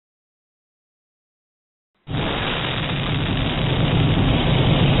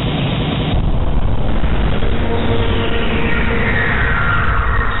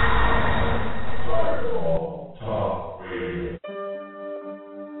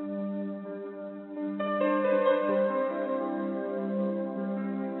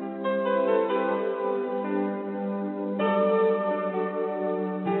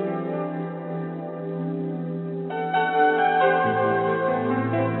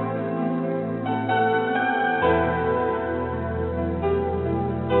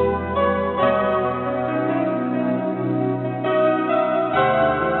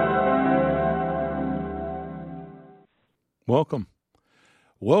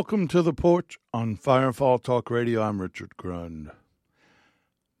Welcome to the Porch on Firefall Talk Radio. I'm Richard Grund.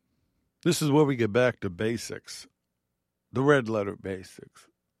 This is where we get back to basics, the red letter basics.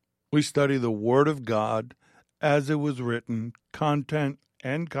 We study the Word of God as it was written, content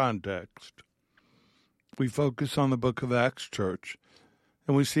and context. We focus on the book of Acts Church,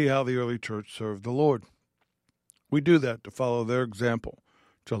 and we see how the early church served the Lord. We do that to follow their example,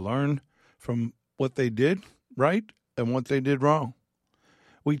 to learn from what they did right and what they did wrong.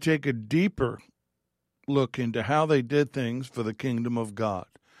 We take a deeper look into how they did things for the kingdom of God,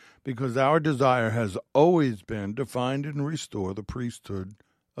 because our desire has always been to find and restore the priesthood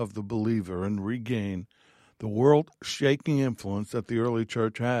of the believer and regain the world-shaking influence that the early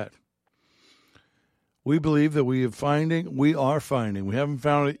church had. We believe that we are finding, we haven't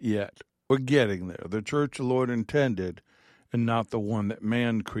found it yet. We're getting there. The church the Lord intended and not the one that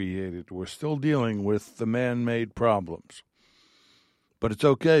man created. We're still dealing with the man-made problems. But it's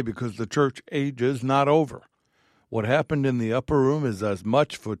okay because the church age is not over. What happened in the upper room is as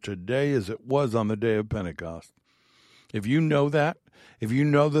much for today as it was on the day of Pentecost. If you know that, if you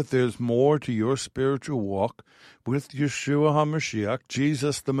know that there's more to your spiritual walk with Yeshua HaMashiach,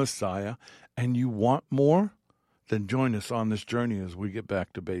 Jesus the Messiah, and you want more, then join us on this journey as we get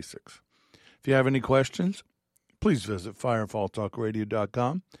back to basics. If you have any questions, please visit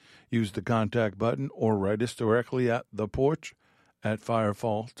firefalltalkradio.com, use the contact button, or write us directly at the Porch at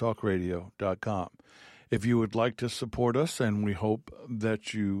firefalltalkradio.com. If you would like to support us, and we hope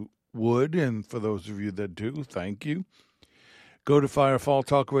that you would, and for those of you that do, thank you. Go to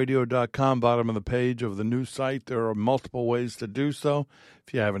firefalltalkradio.com, bottom of the page of the new site. There are multiple ways to do so.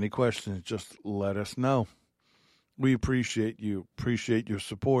 If you have any questions, just let us know. We appreciate you, appreciate your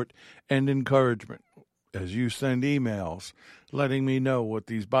support and encouragement as you send emails letting me know what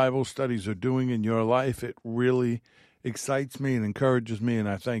these Bible studies are doing in your life. It really excites me and encourages me, and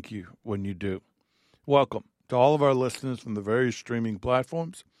I thank you when you do. Welcome to all of our listeners from the various streaming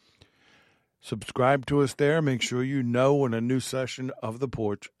platforms. Subscribe to us there. Make sure you know when a new session of The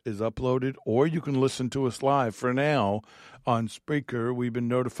Porch is uploaded, or you can listen to us live. For now, on Spreaker, we've been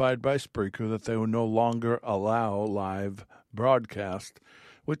notified by Spreaker that they will no longer allow live broadcast,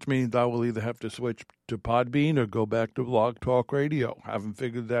 which means I will either have to switch to Podbean or go back to Blog Talk Radio. Haven't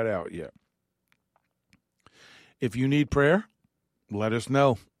figured that out yet. If you need prayer, let us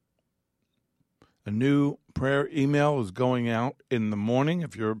know. A new prayer email is going out in the morning.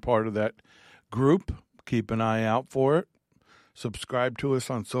 If you're a part of that group, keep an eye out for it. Subscribe to us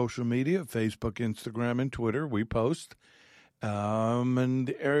on social media, Facebook, Instagram, and Twitter. We post. And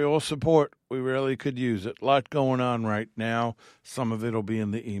the aerial support, we really could use it. A lot going on right now. Some of it will be in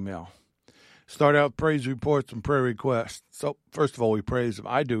the email. Start out praise reports and prayer requests. So, first of all, we praise Him.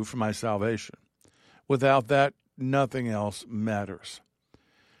 I do for my salvation. Without that, nothing else matters.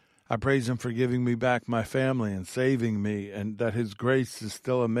 I praise Him for giving me back my family and saving me, and that His grace is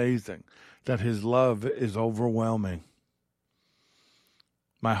still amazing, that His love is overwhelming.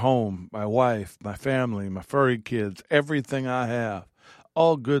 My home, my wife, my family, my furry kids, everything I have,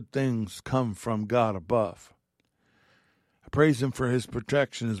 all good things come from God above. I praise Him for His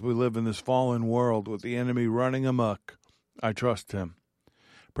protection as we live in this fallen world with the enemy running amok. I trust Him.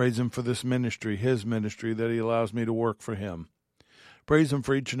 Praise Him for this ministry, His ministry, that He allows me to work for Him. Praise Him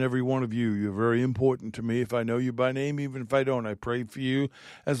for each and every one of you. You're very important to me. If I know you by name, even if I don't, I pray for you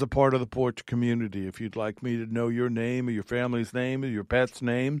as a part of the Porch community. If you'd like me to know your name or your family's name or your pet's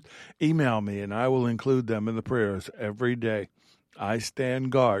name, email me and I will include them in the prayers every day. I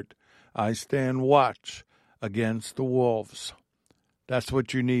stand guard. I stand watch against the wolves. That's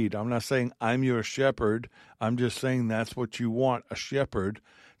what you need. I'm not saying I'm your shepherd. I'm just saying that's what you want, a shepherd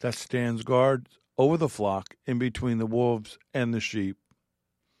that stands guard over the flock in between the wolves and the sheep.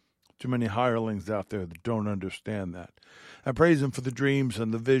 Too many hirelings out there that don't understand that. I praise Him for the dreams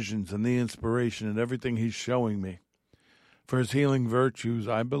and the visions and the inspiration and everything He's showing me. For His healing virtues,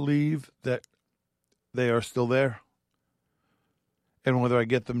 I believe that they are still there. And whether I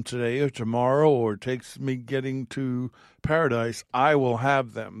get them today or tomorrow or it takes me getting to paradise, I will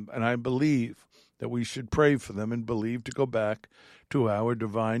have them. And I believe that we should pray for them and believe to go back to our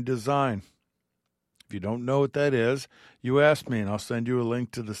divine design. If you don't know what that is, you ask me, and I'll send you a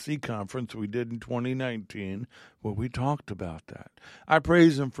link to the C conference we did in 2019 where we talked about that. I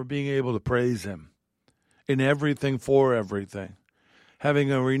praise Him for being able to praise Him in everything for everything,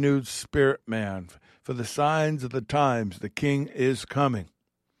 having a renewed spirit, man, for the signs of the times. The King is coming.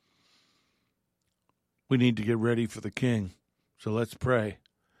 We need to get ready for the King, so let's pray.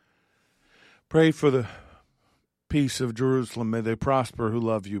 Pray for the peace of Jerusalem. May they prosper who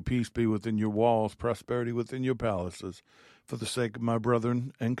love you. Peace be within your walls, prosperity within your palaces. For the sake of my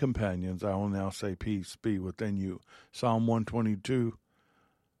brethren and companions, I will now say peace be within you. Psalm 122,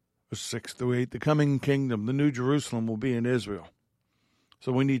 verse 6 through 8. The coming kingdom, the New Jerusalem, will be in Israel.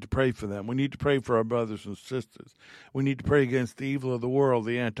 So we need to pray for them. We need to pray for our brothers and sisters. We need to pray against the evil of the world,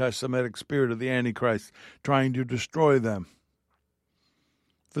 the anti-Semitic spirit of the Antichrist, trying to destroy them.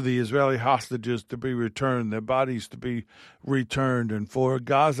 For the Israeli hostages to be returned, their bodies to be returned, and for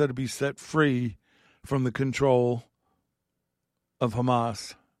Gaza to be set free from the control of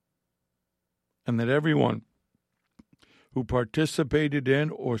Hamas, and that everyone who participated in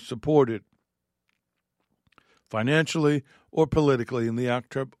or supported financially or politically in the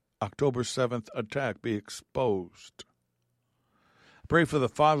October 7th attack be exposed. Pray for the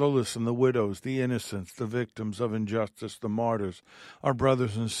fatherless and the widows, the innocents, the victims of injustice, the martyrs, our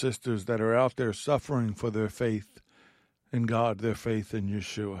brothers and sisters that are out there suffering for their faith in God, their faith in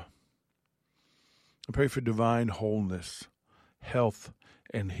Yeshua. I pray for divine wholeness, health,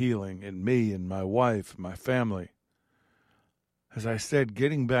 and healing in me and my wife, my family. As I said,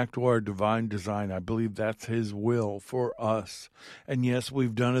 getting back to our divine design, I believe that's His will for us. And yes,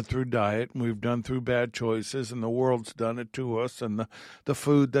 we've done it through diet, and we've done through bad choices, and the world's done it to us, and the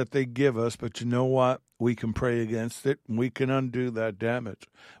food that they give us. But you know what? We can pray against it, and we can undo that damage.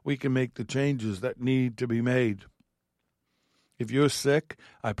 We can make the changes that need to be made. If you're sick,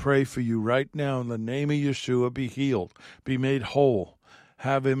 I pray for you right now in the name of Yeshua, be healed, be made whole.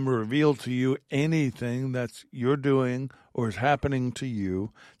 Have Him reveal to you anything that's you're doing or is happening to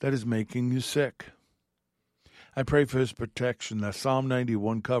you that is making you sick. I pray for His protection, that Psalm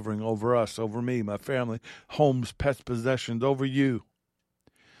 91 covering over us, over me, my family, homes, pets, possessions, over you.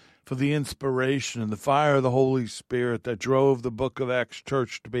 For the inspiration and the fire of the Holy Spirit that drove the book of Acts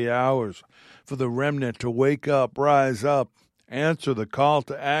church to be ours. For the remnant to wake up, rise up, answer the call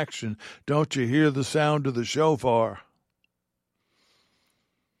to action. Don't you hear the sound of the shofar?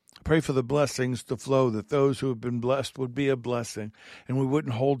 Pray for the blessings to flow, that those who have been blessed would be a blessing, and we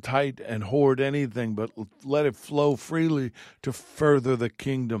wouldn't hold tight and hoard anything, but let it flow freely to further the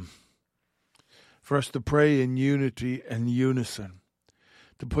kingdom. For us to pray in unity and unison,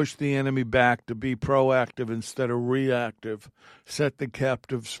 to push the enemy back, to be proactive instead of reactive, set the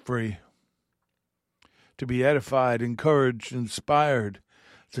captives free, to be edified, encouraged, inspired,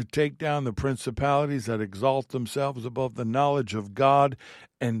 to take down the principalities that exalt themselves above the knowledge of God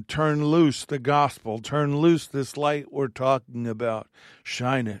and turn loose the gospel, turn loose this light we're talking about.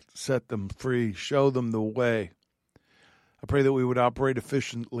 Shine it, set them free, show them the way. I pray that we would operate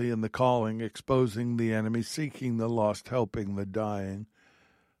efficiently in the calling, exposing the enemy, seeking the lost, helping the dying,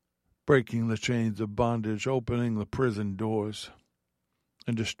 breaking the chains of bondage, opening the prison doors,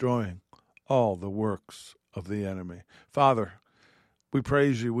 and destroying all the works of the enemy. Father, we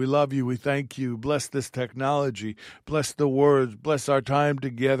praise you. We love you. We thank you. Bless this technology. Bless the words. Bless our time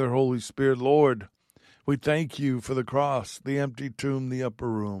together, Holy Spirit. Lord, we thank you for the cross, the empty tomb, the upper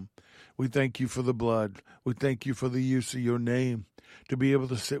room. We thank you for the blood. We thank you for the use of your name to be able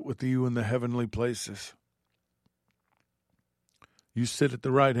to sit with you in the heavenly places. You sit at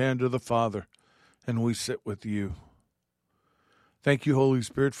the right hand of the Father, and we sit with you. Thank you, Holy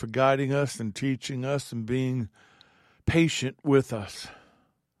Spirit, for guiding us and teaching us and being patient with us.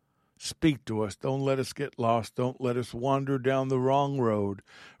 Speak to us. Don't let us get lost. Don't let us wander down the wrong road.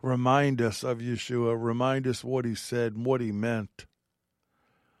 Remind us of Yeshua. Remind us what He said and what He meant.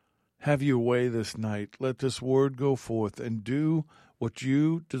 Have your way this night. Let this word go forth and do what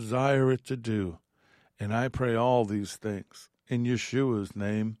you desire it to do. And I pray all these things in Yeshua's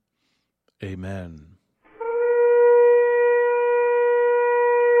name. Amen.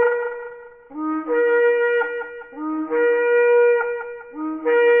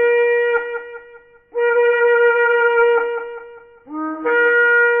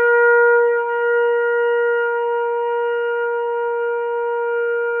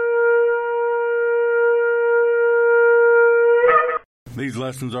 These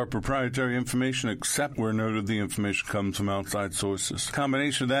lessons are proprietary information except where noted the information comes from outside sources. A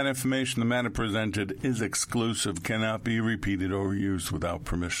combination of that information, the matter presented is exclusive, cannot be repeated or used without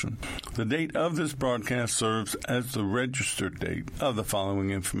permission. The date of this broadcast serves as the registered date of the following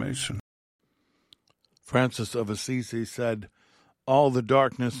information. Francis of Assisi said, "All the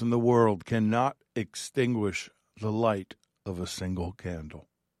darkness in the world cannot extinguish the light of a single candle."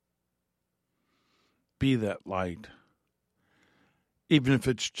 Be that light. Even if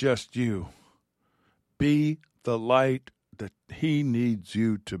it's just you, be the light that He needs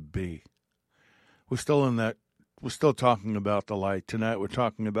you to be. We're still talking about the light. Tonight we're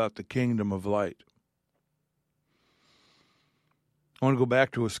talking about the kingdom of light. I want to go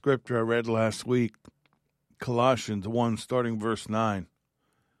back to a scripture I read last week. Colossians 1, starting verse 9.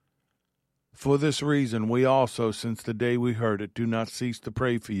 For this reason, we also, since the day we heard it, do not cease to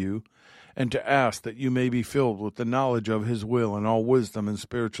pray for you and to ask that you may be filled with the knowledge of his will and all wisdom and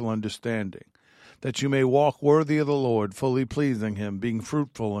spiritual understanding, that you may walk worthy of the Lord, fully pleasing him, being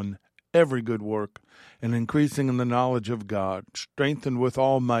fruitful in every good work, and increasing in the knowledge of God, strengthened with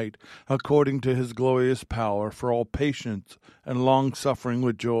all might, according to his glorious power, for all patience and long-suffering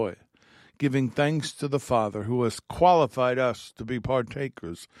with joy, giving thanks to the Father, who has qualified us to be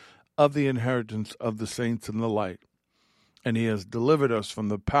partakers of the inheritance of the saints in the light. And he has delivered us from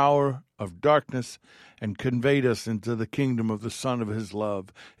the power of darkness and conveyed us into the kingdom of the Son of his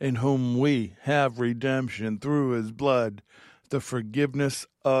love, in whom we have redemption through his blood, the forgiveness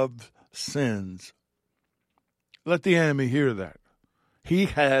of sins. Let the enemy hear that. He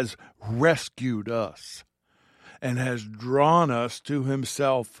has rescued us and has drawn us to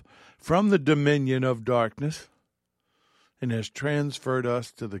himself from the dominion of darkness and has transferred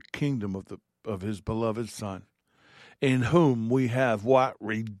us to the kingdom of his beloved Son, in whom we have what?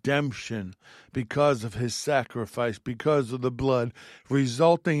 Redemption, because of his sacrifice, because of the blood,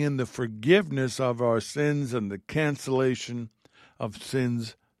 resulting in the forgiveness of our sins and the cancellation of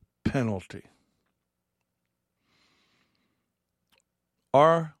sin's penalty.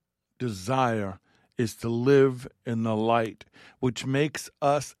 Our desire is to live in the light, which makes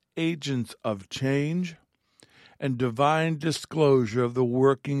us agents of change and divine disclosure of the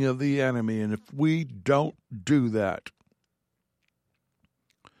working of the enemy. And if we don't do that,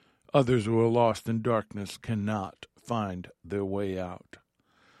 others who are lost in darkness cannot find their way out.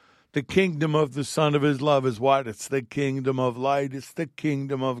 The kingdom of the Son of his love is what? It's the kingdom of light. It's the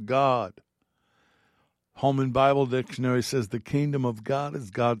kingdom of God. Holman Bible Dictionary says the kingdom of God is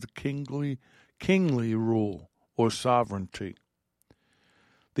God's kingly rule or sovereignty.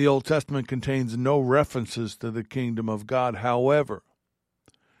 The Old Testament contains no references to the kingdom of God. However,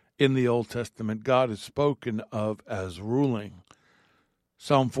 in the Old Testament, God is spoken of as ruling.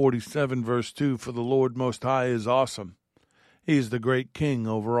 Psalm 47, verse 2, for the Lord Most High is awesome. He is the great king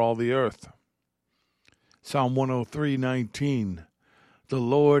over all the earth. Psalm 103:19, the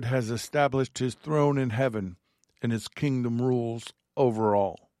Lord has established his throne in heaven, and his kingdom rules over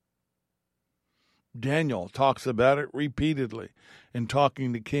all. Daniel talks about it repeatedly in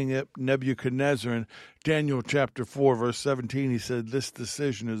talking to King Nebuchadnezzar. In Daniel chapter 4, verse 17, he said, this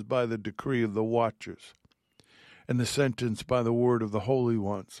decision is by the decree of the watchers, and the sentence by the word of the holy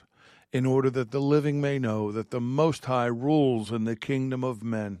ones, in order that the living may know that the Most High rules in the kingdom of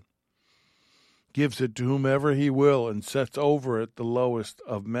men, gives it to whomever he will, and sets over it the lowest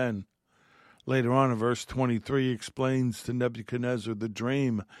of men. Later on in verse 23, he explains to Nebuchadnezzar the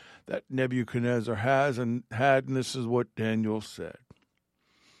dream that Nebuchadnezzar had, and this is what Daniel said.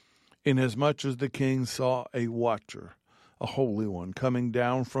 Inasmuch as the king saw a watcher, a holy one, coming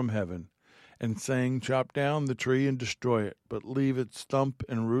down from heaven, and saying, chop down the tree and destroy it, but leave its stump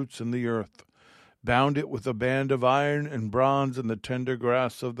and roots in the earth. Bound it with a band of iron and bronze in the tender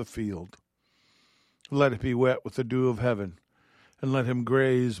grass of the field. Let it be wet with the dew of heaven, and let him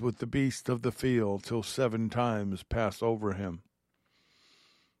graze with the beasts of the field till 7 times pass over him.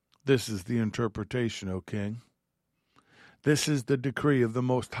 This is the interpretation, O king. This is the decree of the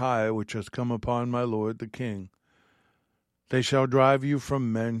Most High which has come upon my lord the king. They shall drive you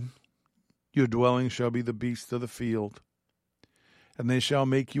from men, your dwelling shall be the beasts of the field, and they shall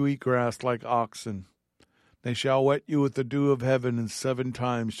make you eat grass like oxen. They shall wet you with the dew of heaven, and 7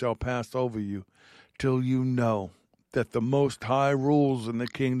 times shall pass over you, till you know that the Most High rules in the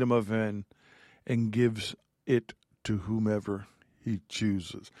kingdom of men and gives it to whomever he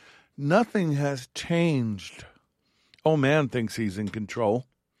chooses. Nothing has changed. Oh, man thinks he's in control.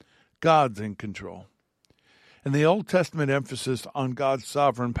 God's in control. And the Old Testament emphasis on God's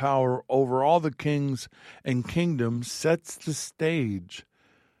sovereign power over all the kings and kingdoms sets the stage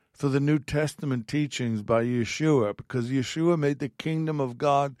for the New Testament teachings by Yeshua, because Yeshua made the kingdom of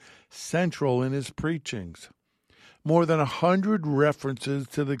God central in his preachings. More than 100 references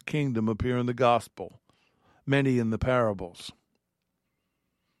to the kingdom appear in the gospel, many in the parables.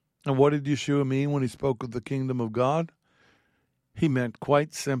 And what did Yeshua mean when he spoke of the kingdom of God? He meant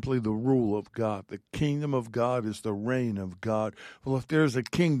quite simply the rule of God. The kingdom of God is the reign of God. Well, if there's a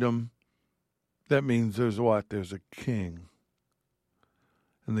kingdom, that means there's what? There's a king.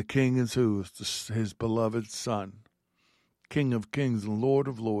 And the king is who? It's his beloved Son, King of kings and Lord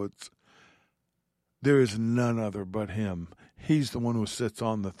of lords. There is none other but him. He's the one who sits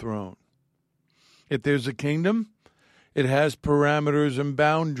on the throne. If there's a kingdom, it has parameters and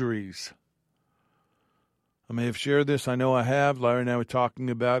boundaries. I may have shared this. I know I have. Larry and I were talking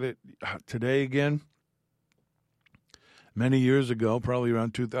about it today again. Many years ago, probably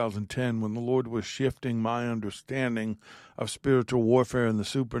around 2010, when the Lord was shifting my understanding of spiritual warfare in the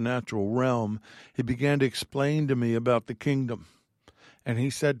supernatural realm, he began to explain to me about the kingdom. And he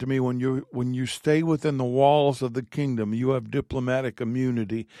said to me, when you stay within the walls of the kingdom, you have diplomatic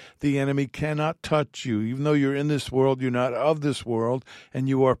immunity. The enemy cannot touch you. Even though you're in this world, you're not of this world, and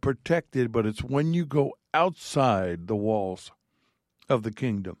you are protected. But it's when you go outside the walls of the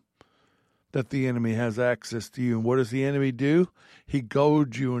kingdom that the enemy has access to you. And what does the enemy do? He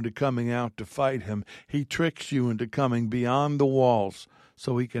goads you into coming out to fight him. He tricks you into coming beyond the walls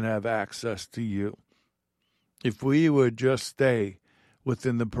so he can have access to you. If we would just stay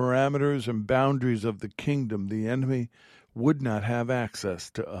within the parameters and boundaries of the kingdom, the enemy would not have access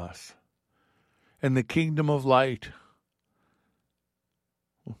to us. And the kingdom of light,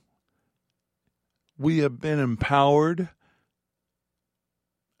 we have been empowered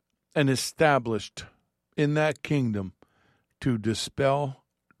and established in that kingdom to dispel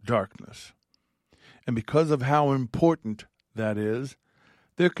darkness. And because of how important that is,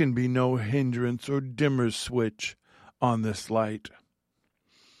 there can be no hindrance or dimmer switch on this light.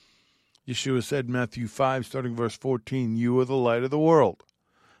 Yeshua said in Matthew 5, starting verse 14, "You are the light of the world.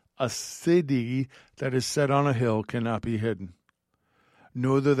 A city that is set on a hill cannot be hidden.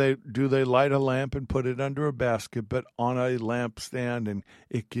 Nor do they light a lamp and put it under a basket, but on a lampstand, and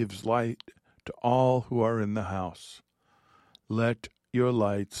it gives light to all who are in the house. Let your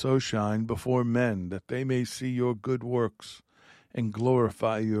light so shine before men that they may see your good works and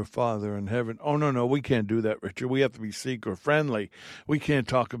glorify your Father in heaven." Oh, no, we can't do that, Richard. We have to be seeker-friendly. We can't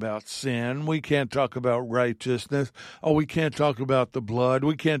talk about sin. We can't talk about righteousness. Oh, we can't talk about the blood.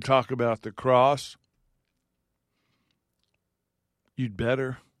 We can't talk about the cross. You'd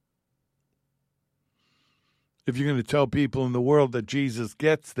better. If you're going to tell people in the world that Jesus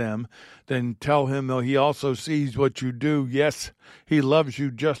gets them, then tell him, though, he also sees what you do. Yes, he loves you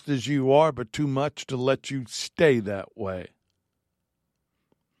just as you are, but too much to let you stay that way.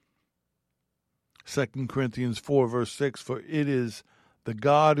 2 Corinthians 4, verse 6, "For it is the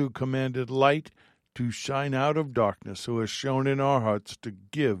God who commanded light to shine out of darkness, who has shown in our hearts to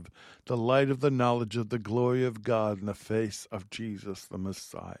give the light of the knowledge of the glory of God in the face of Jesus the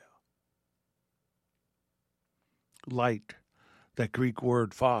Messiah." Light, that Greek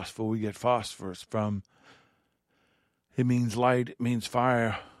word phosphor, we get phosphorus from. It means light, it means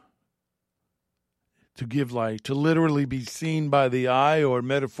fire. To give light, to literally be seen by the eye or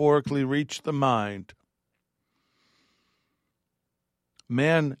metaphorically reach the mind.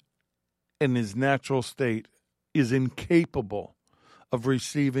 Man in his natural state is incapable of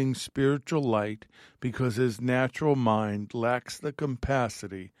receiving spiritual light because his natural mind lacks the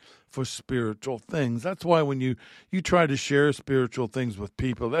capacity for spiritual things. That's why when you try to share spiritual things with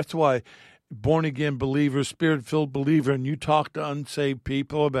people, that's why born-again believer, spirit-filled believer, and you talk to unsaved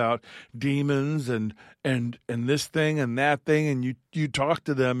people about demons and this thing and that thing, and you talk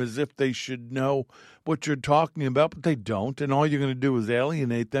to them as if they should know what you're talking about, but they don't, and all you're going to do is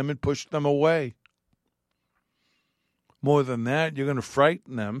alienate them and push them away. More than that, you're going to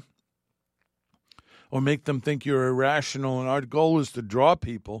frighten them or make them think you're irrational, and our goal is to draw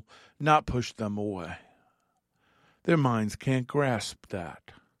people, not push them away. Their minds can't grasp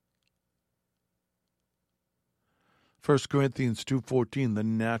that. 1 Corinthians 2:14, "The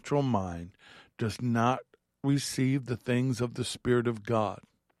natural mind does not receive the things of the Spirit of God,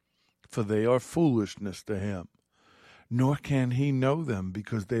 for they are foolishness to him, nor can he know them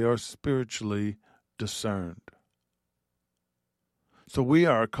because they are spiritually discerned." So we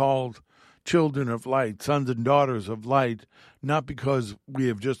are called children of light, sons and daughters of light, not because we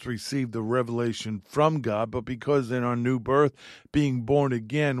have just received the revelation from God, but because in our new birth, being born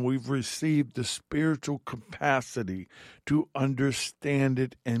again, we've received the spiritual capacity to understand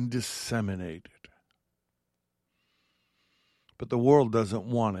it and disseminate it. But the world doesn't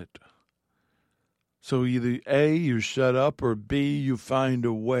want it. So either A, you shut up, or B, you find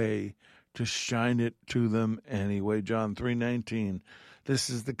a way to shine it to them anyway. John 3:19, "This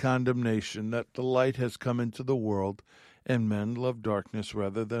is the condemnation, that the light has come into the world, and men love darkness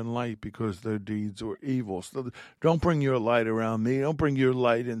rather than light because their deeds were evil." So don't bring your light around me. Don't bring your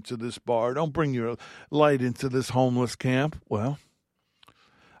light into this bar. Don't bring your light into this homeless camp. Well,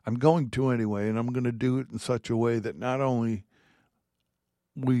 I'm going to anyway, and I'm going to do it in such a way that not only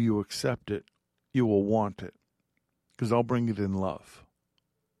will you accept it, you will want it, because I'll bring it in love.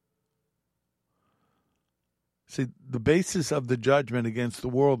 See, the basis of the judgment against the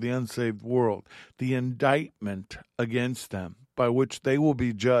world, the unsaved world, the indictment against them by which they will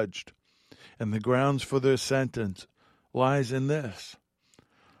be judged, and the grounds for their sentence lies in this.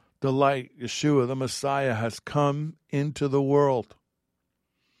 The light, Yeshua, the Messiah, has come into the world.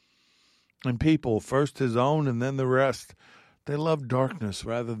 And people, first his own and then the rest, they love darkness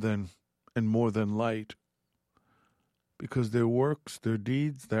rather than and more than light. Because their works, their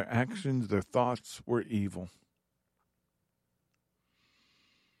deeds, their actions, their thoughts were evil.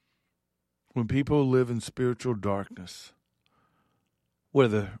 When people live in spiritual darkness,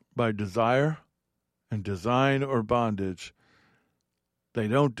 whether by desire and design or bondage, they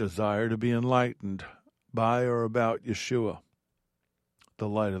don't desire to be enlightened by or about Yeshua, the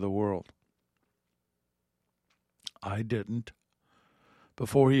light of the world. I didn't.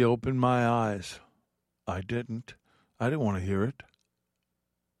 Before he opened my eyes, I didn't. I didn't want to hear it.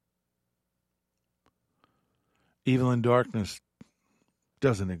 Evil and darkness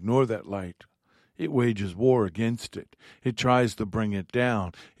doesn't ignore that light. It wages war against it. It tries to bring it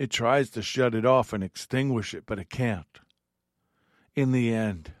down. It tries to shut it off and extinguish it, but it can't. In the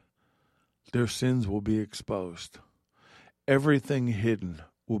end, their sins will be exposed. Everything hidden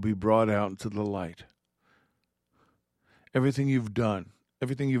will be brought out into the light. Everything you've done,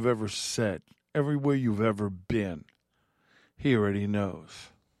 everything you've ever said, everywhere you've ever been, he already knows.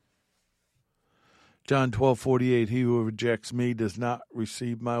 John 12:48, he who rejects me does not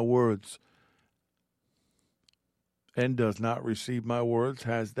receive my words, and does not receive my words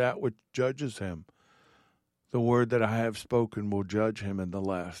has that which judges him. The word that I have spoken will judge him in the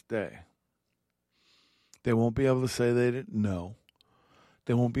last day. They won't be able to say they didn't know.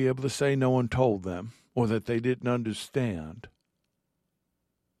 They won't be able to say no one told them or that they didn't understand.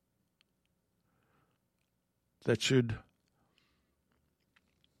 That should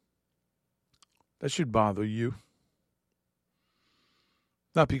bother you.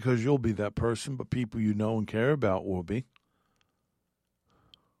 Not because you'll be that person, but people you know and care about will be.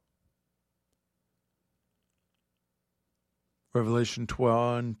 Revelation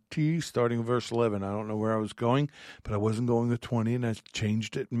 20, starting verse 11. I don't know where I was going, but I wasn't going to 20, and I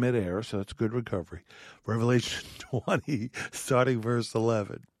changed it in midair, so that's good recovery. Revelation 20, starting verse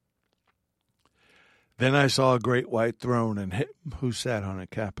 11. Then I saw a great white throne, and him who sat on it,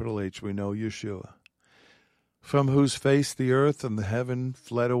 capital H, we know Yeshua, from whose face the earth and the heaven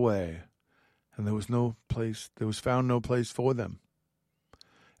fled away, and there was found no place for them.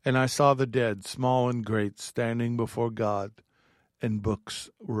 And I saw the dead, small and great, standing before God, and books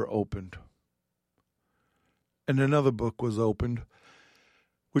were opened. And another book was opened,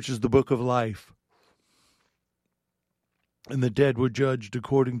 which is the book of life. And the dead were judged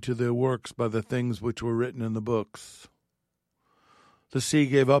according to their works by the things which were written in the books. The sea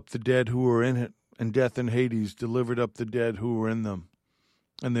gave up the dead who were in it, and death and Hades delivered up the dead who were in them.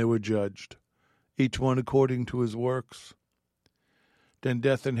 And they were judged, each one according to his works. Then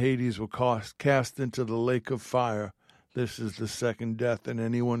death and Hades were cast into the lake of fire. This is the second death, and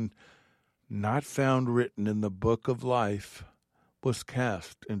anyone not found written in the book of life was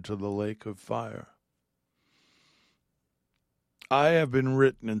cast into the lake of fire. I have been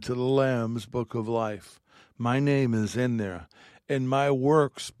written into the Lamb's book of life. My name is in there, and my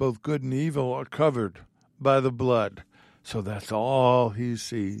works, both good and evil, are covered by the blood. So that's all he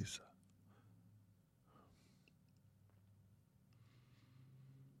sees.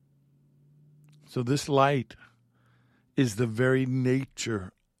 So this light is the very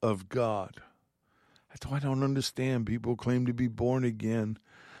nature of God. That's why I don't understand. People claim to be born again.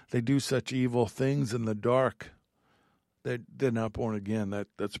 They do such evil things in the dark. They're not born again.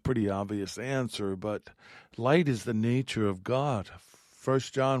 That's a pretty obvious answer. But light is the nature of God. 1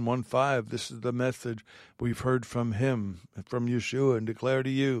 John 1:5, this is the message we've heard from him, from Yeshua, and declare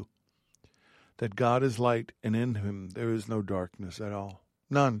to you that God is light, and in him there is no darkness at all.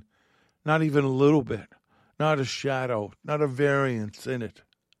 None. Not even a little bit. Not a shadow, not a variance in it.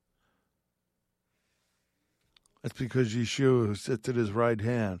 That's because Yeshua, who sits at his right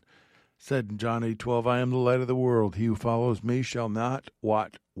hand, said in John 8:12, I am the light of the world. He who follows me shall not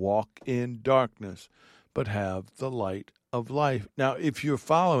walk in darkness, but have the light of life. Now, if you're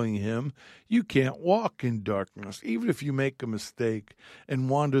following him, you can't walk in darkness. Even if you make a mistake and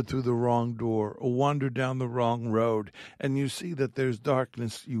wander through the wrong door or wander down the wrong road and you see that there's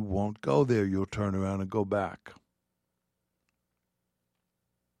darkness, you won't go there. You'll turn around and go back.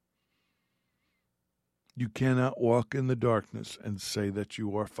 You cannot walk in the darkness and say that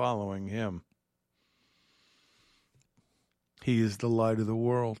you are following him. He is the light of the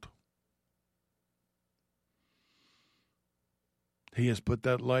world. He has put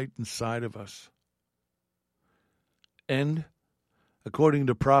that light inside of us. And according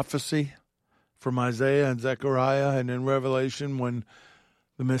to prophecy from Isaiah and Zechariah and in Revelation, when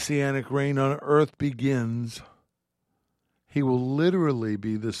the Messianic reign on earth begins, He will literally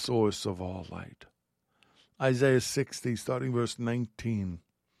be the source of all light. Isaiah 60, starting verse 19.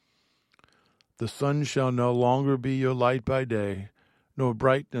 The sun shall no longer be your light by day, nor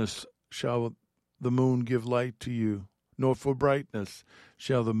brightness shall the moon give light to you, nor for brightness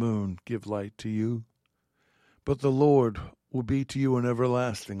shall the moon give light to you. But the Lord will be to you an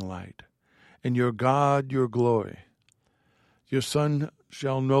everlasting light, and your God your glory. Your sun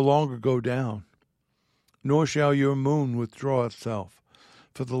shall no longer go down, nor shall your moon withdraw itself,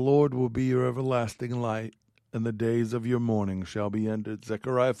 for the Lord will be your everlasting light, and the days of your mourning shall be ended.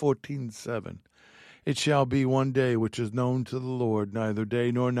 Zechariah 14:7. It shall be one day which is known to the Lord, neither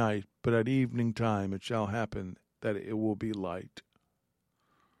day nor night, but at evening time it shall happen that it will be light.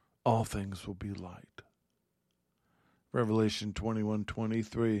 All things will be light. Revelation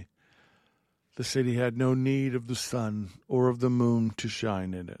 21:23. The city had no need of the sun or of the moon to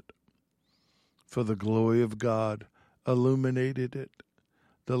shine in it, for the glory of God illuminated it.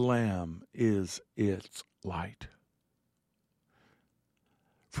 The Lamb is its light.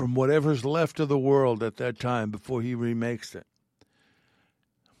 From whatever's left of the world at that time before he remakes it,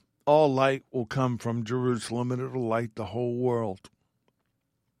 all light will come from Jerusalem, and it'll light the whole world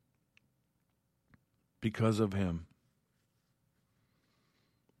because of him.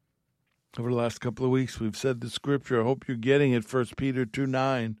 Over the last couple of weeks, we've said the scripture. I hope you're getting it, 1 Peter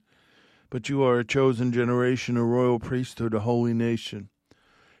 2:9. But you are a chosen generation, a royal priesthood, a holy nation,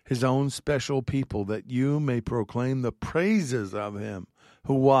 his own special people, that you may proclaim the praises of him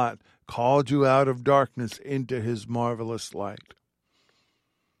who what? Called you out of darkness into his marvelous light.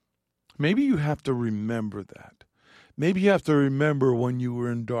 Maybe you have to remember that. Maybe you have to remember when you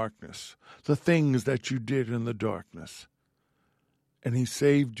were in darkness, the things that you did in the darkness. And he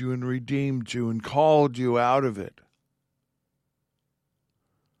saved you and redeemed you and called you out of it.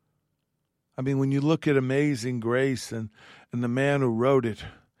 I mean, when you look at Amazing Grace and the man who wrote it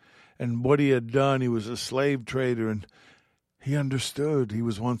and what he had done, he was a slave trader, and he understood he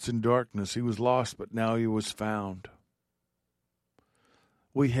was once in darkness. He was lost, but now he was found.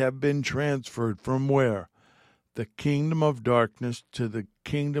 We have been transferred from where? The kingdom of darkness to the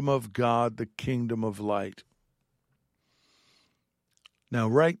kingdom of God, the kingdom of light. Now,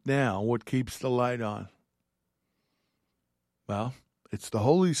 right now, what keeps the light on? Well, it's the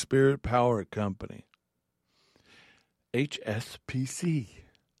Holy Spirit Power Company, HSPC.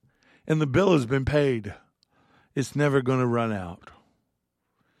 And the bill has been paid. It's never going to run out.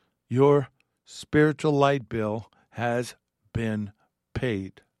 Your spiritual light bill has been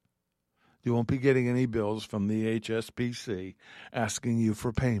paid. You won't be getting any bills from the HSBC asking you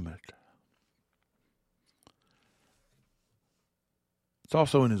for payment. It's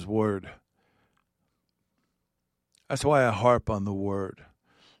also in his word. That's why I harp on the word.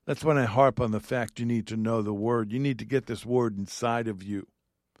 That's when I harp on the fact you need to know the word. You need to get this word inside of you.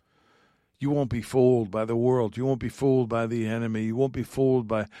 You won't be fooled by the world. You won't be fooled by the enemy. You won't be fooled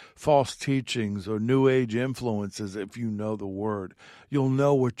by false teachings or New Age influences if you know the word. You'll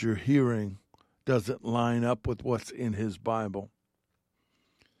know what you're hearing doesn't line up with what's in his Bible.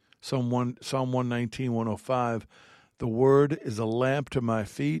 Psalm 119, 105, the word is a lamp to my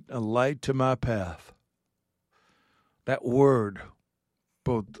feet, a light to my path. That word,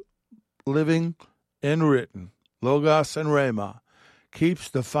 both living and written, Logos and Rhema, keeps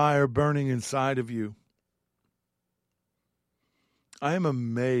the fire burning inside of you. I am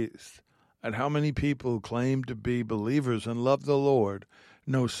amazed at how many people who claim to be believers and love the Lord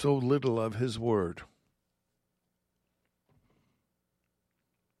know so little of his word.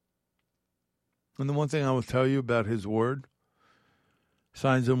 And the one thing I will tell you about his word,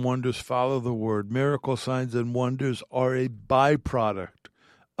 signs and wonders follow the word. Miracle signs and wonders are a byproduct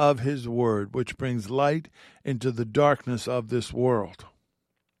of his word, which brings light into the darkness of this world.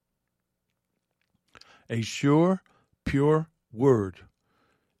 A sure, pure word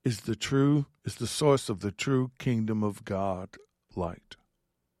is the source of the true kingdom of God light.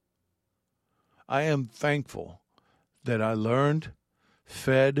 I am thankful that I learned,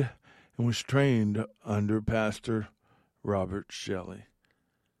 fed, and was trained under Pastor Robert Shelley.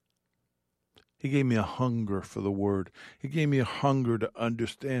 He gave me a hunger for the word. He gave me a hunger to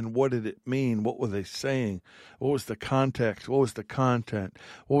understand what did it mean, what were they saying, what was the context, what was the content,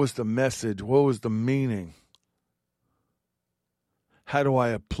 what was the message, what was the meaning. How do I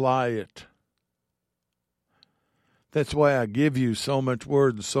apply it? That's why I give you so much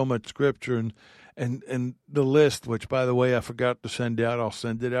word and so much scripture and the list, which, by the way, I forgot to send out. I'll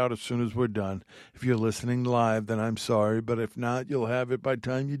send it out as soon as we're done. If you're listening live, then I'm sorry, but if not, you'll have it by the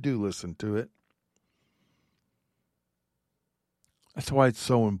time you do listen to it. That's why it's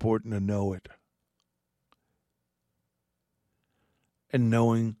so important to know it. and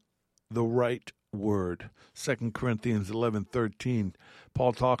knowing the right word. 2 Corinthians 11:13,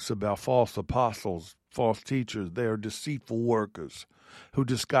 Paul talks about false apostles, false teachers. They are deceitful workers who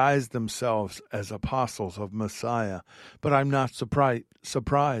disguise themselves as apostles of Messiah. But I'm not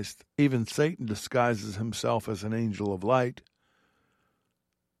surprised. Even Satan disguises himself as an angel of light.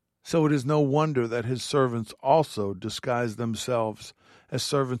 So it is no wonder that his servants also disguise themselves as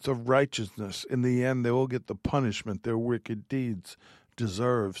servants of righteousness. In the end, they will get the punishment their wicked deeds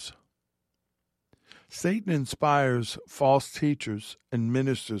deserves. Satan inspires false teachers and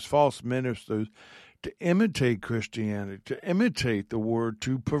ministers, false ministers, to imitate Christianity, to imitate the word,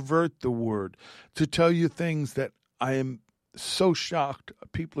 to pervert the word, to tell you things that I am so shocked.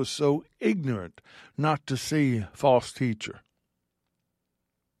 People are so ignorant not to see false teacher.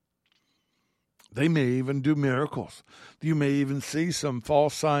 They may even do miracles. You may even see some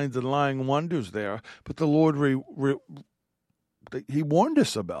false signs and lying wonders there, but the Lord He warned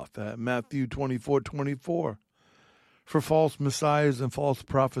us about that, Matthew 24:24. For false messiahs and false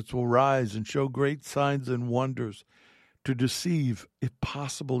prophets will rise and show great signs and wonders to deceive, if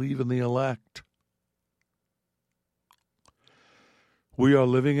possible, even the elect. We are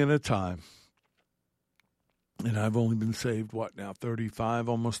living in a time, and I've only been saved, 35,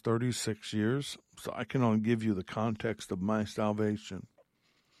 almost 36 years, so I can only give you the context of my salvation,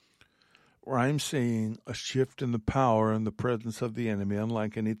 where I'm seeing a shift in the power and the presence of the enemy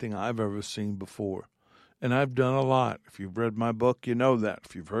unlike anything I've ever seen before. And I've done a lot. If you've read my book, you know that.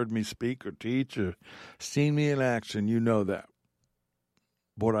 If you've heard me speak or teach or seen me in action, you know that.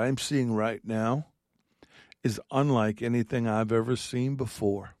 What I'm seeing right now is unlike anything I've ever seen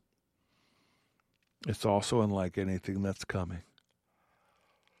before. It's also unlike anything that's coming.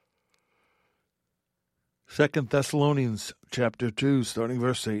 2 Thessalonians chapter 2, starting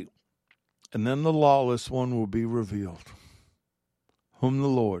verse 8. And then the lawless one will be revealed, whom the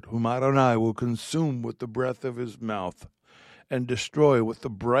Lord, whom Adonai will consume with the breath of his mouth and destroy with the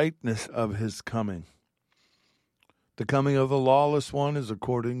brightness of his coming. The coming of the lawless one is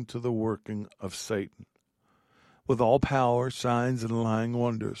according to the working of Satan, with all power, signs, and lying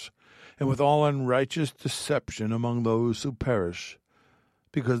wonders, and with all unrighteous deception among those who perish,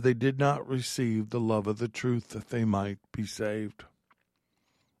 because they did not receive the love of the truth that they might be saved.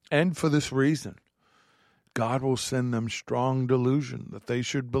 And for this reason, God will send them strong delusion that they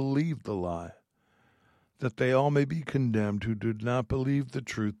should believe the lie, that they all may be condemned who did not believe the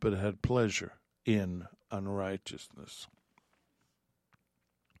truth but had pleasure in unrighteousness.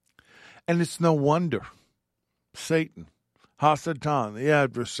 And it's no wonder Satan, Hasatan, the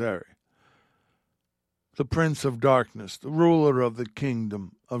adversary, the prince of darkness, the ruler of the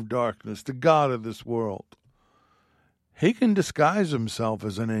kingdom of darkness, the god of this world, he can disguise himself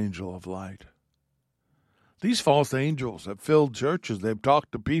as an angel of light. These false angels have filled churches. They've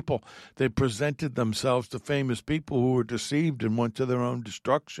talked to people. They've presented themselves to famous people who were deceived and went to their own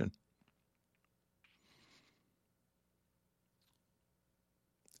destruction.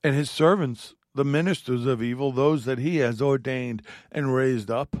 And his servants, the ministers of evil, those that he has ordained and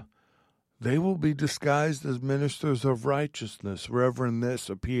raised up, they will be disguised as ministers of righteousness, reverend this,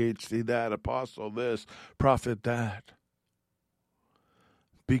 a PhD that, apostle this, prophet that.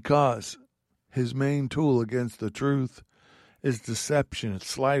 Because his main tool against the truth is deception. It's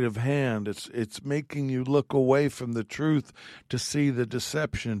sleight of hand. It's making you look away from the truth to see the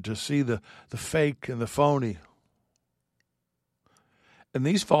deception, to see the fake and the phony. And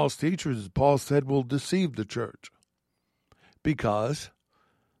these false teachers, as Paul said, will deceive the church because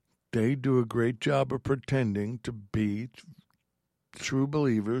they do a great job of pretending to be true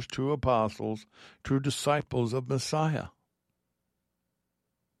believers, true apostles, true disciples of Messiah.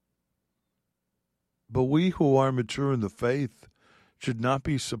 But we who are mature in the faith should not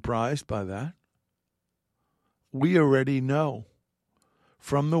be surprised by that. We already know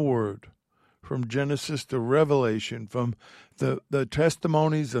from the Word, from Genesis to Revelation, from the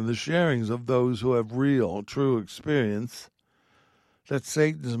testimonies and the sharings of those who have real, true experience, that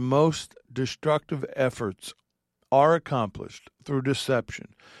Satan's most destructive efforts are accomplished through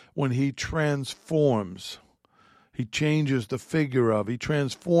deception when he transforms, he changes the figure of, he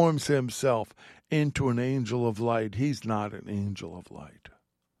transforms himself into an angel of light. He's not an angel of light.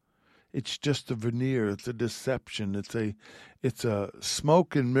 It's just a veneer. It's a deception. It's a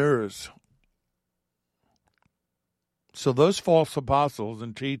smoke and mirrors. So those false apostles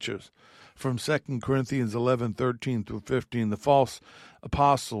and teachers from 2 Corinthians 11:13 through 15, the false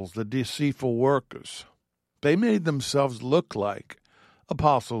apostles, the deceitful workers, they made themselves look like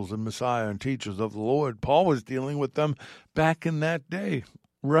apostles and Messiah and teachers of the Lord. Paul was dealing with them back in that day.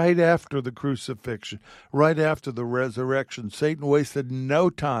 Right after the crucifixion, right after the resurrection, Satan wasted no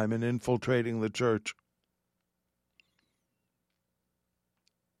time in infiltrating the church.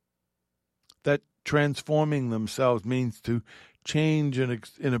 That transforming themselves means to change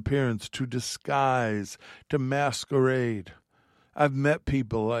in appearance, to disguise, to masquerade. I've met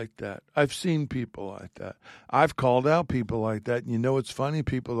people like that. I've seen people like that. I've called out people like that. And you know, it's funny,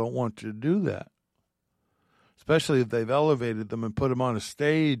 people don't want you to do that. Especially if they've elevated them and put them on a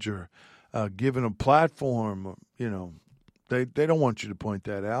stage or given a platform. Or, you know, they don't want you to point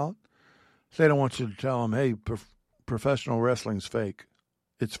that out. They don't want you to tell them, hey, professional wrestling's fake.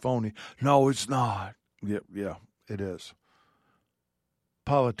 It's phony. No, it's not. Yeah, it is.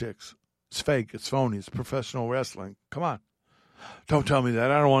 Politics, it's fake. It's phony. It's professional wrestling. Come on. Don't tell me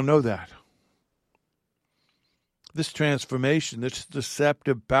that. I don't want to know that. This transformation, this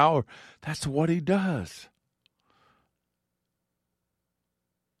deceptive power, that's what he does.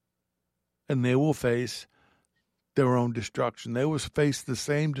 And they will face their own destruction. They will face the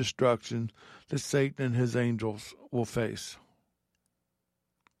same destruction that Satan and his angels will face.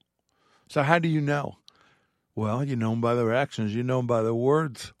 So how do you know? Well, you know them by their actions. You know them by their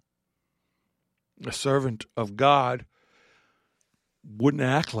words. A servant of God wouldn't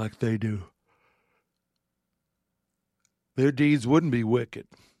act like they do. Their deeds wouldn't be wicked,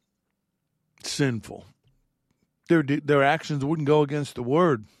 sinful. Their actions wouldn't go against the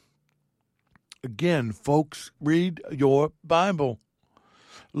word. Again, folks, read your Bible.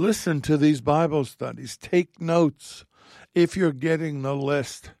 Listen to these Bible studies. Take notes. If you're getting the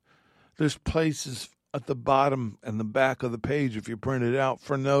list, there's places at the bottom and the back of the page if you print it out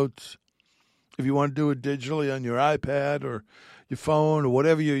for notes. If you want to do it digitally on your iPad or your phone or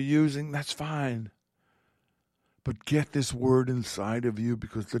whatever you're using, that's fine. But get this word inside of you,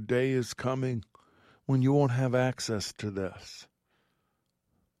 because the day is coming when you won't have access to this.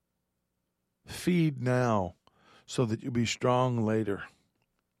 Feed now so that you'll be strong later.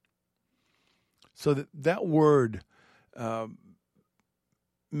 So that word,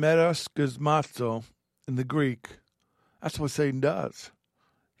 metaskismazo in the Greek, that's what Satan does.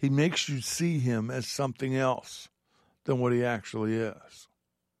 He makes you see him as something else than what he actually is.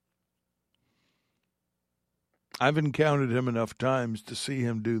 I've encountered him enough times to see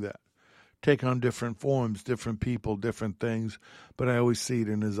him do that. Take on different forms, different people, different things, but I always see it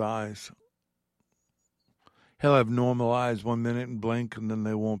in his eyes. He'll have normal eyes one minute and blink, and then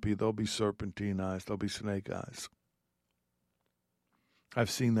they won't be. They'll be serpentine eyes. They'll be snake eyes. I've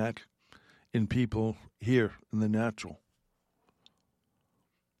seen that in people here in the natural.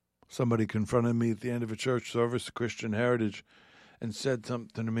 Somebody confronted me at the end of a church service, a Christian Heritage, and said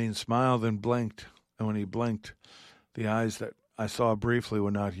something to me and smiled and blinked. And when he blinked, the eyes that I saw briefly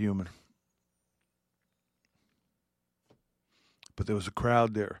were not human. But there was a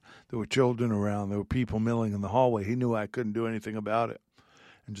crowd there. There were children around. There were people milling in the hallway. He knew I couldn't do anything about it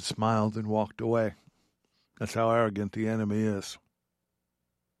and just smiled and walked away. That's how arrogant the enemy is.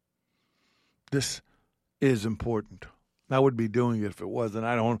 This is important. I would be doing it if it wasn't.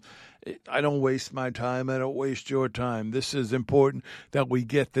 I don't waste my time. I don't waste your time. This is important that we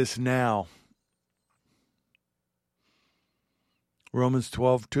get this now. Romans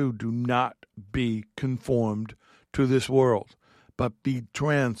 12:2, do not be conformed to this world, but be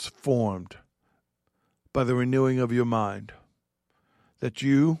transformed by the renewing of your mind, that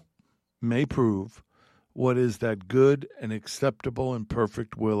you may prove what is that good and acceptable and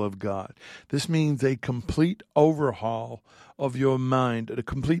perfect will of God. This means a complete overhaul of your mind, a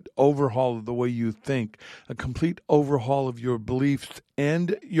complete overhaul of the way you think, a complete overhaul of your beliefs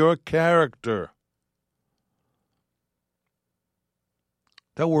and your character.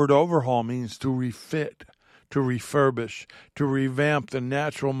 That word overhaul means to refit, to refurbish, to revamp the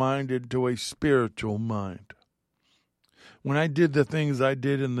natural mind into a spiritual mind. When I did the things I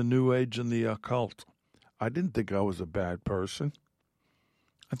did in the New Age and the occult, I didn't think I was a bad person.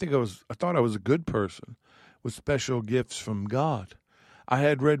 I thought I was a good person with special gifts from God. I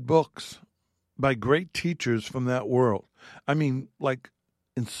had read books by great teachers from that world. I mean, like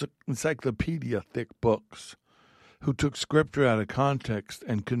encyclopedia thick books, who took scripture out of context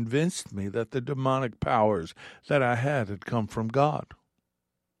and convinced me that the demonic powers that I had come from God.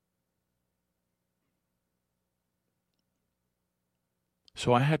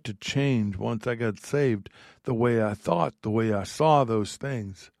 So I had to change once I got saved the way I thought, the way I saw those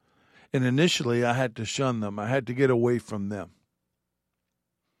things. And initially I had to shun them. I had to get away from them.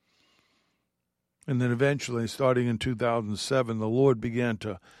 And then eventually, starting in 2007, the Lord began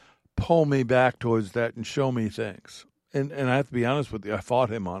to pull me back towards that and show me things. And I have to be honest with you, I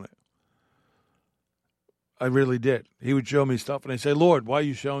fought him on it. I really did. He would show me stuff, and I'd say, Lord, why are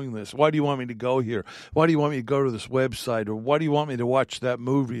you showing this? Why do you want me to go here? Why do you want me to go to this website? Or why do you want me to watch that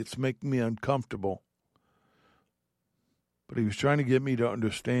movie? It's making me uncomfortable. But he was trying to get me to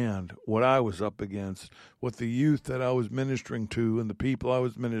understand what I was up against, what the youth that I was ministering to and the people I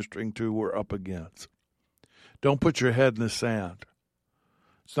was ministering to were up against. Don't put your head in the sand.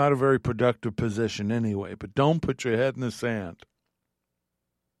 It's not a very productive position anyway, but don't put your head in the sand.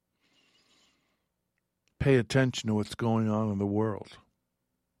 Pay attention to what's going on in the world.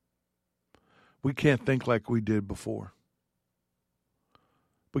 We can't think like we did before.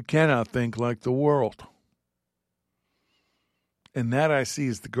 We cannot think like the world. And that I see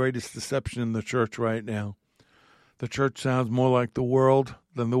is the greatest deception in the church right now. The church sounds more like the world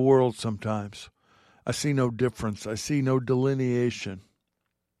than the world sometimes. I see no difference. I see no delineation.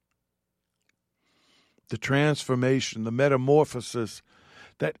 The transformation, the metamorphosis,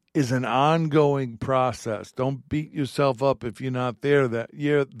 that is an ongoing process. Don't beat yourself up if you're not there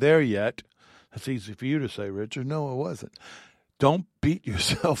yet. That's easy for you to say, Richard. No, it wasn't. Don't beat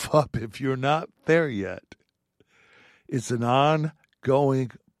yourself up if you're not there yet. It's an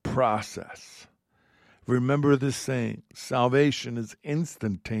ongoing process. Remember this saying, salvation is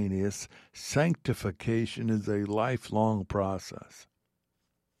instantaneous, sanctification is a lifelong process.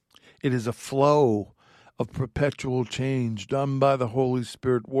 It is a flow of perpetual change done by the Holy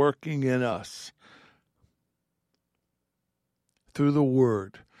Spirit working in us through the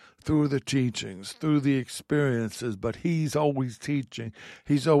Word, through the teachings, through the experiences, but He's always teaching.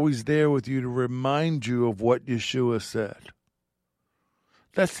 He's always there with you to remind you of what Yeshua said.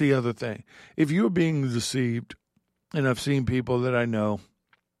 That's the other thing. If you're being deceived, and I've seen people that I know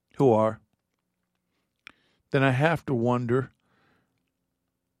who are, then I have to wonder,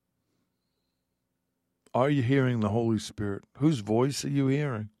 are you hearing the Holy Spirit? Whose voice are you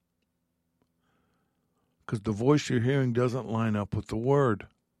hearing? Because the voice you're hearing doesn't line up with the Word.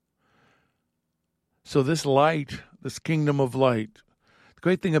 So this light, this kingdom of light, the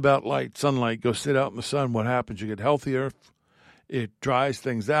great thing about light, sunlight, go sit out in the sun, what happens? You get healthier. It dries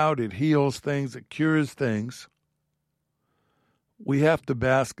things out. It heals things. It cures things. We have to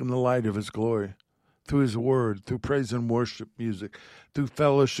bask in the light of His glory through His Word, through praise and worship music, through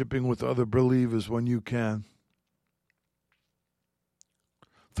fellowshipping with other believers when you can.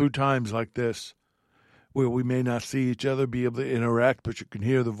 Through times like this, where we may not see each other, be able to interact, but you can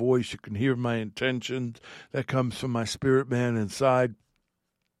hear the voice, you can hear my intentions. That comes from my spirit man inside.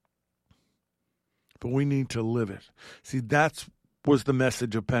 But we need to live it. See, that was the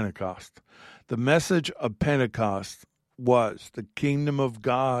message of Pentecost. The message of Pentecost was the kingdom of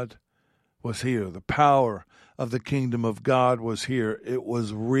God was here. The power of the kingdom of God was here. It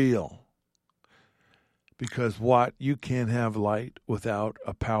was real. Because what? You can't have light without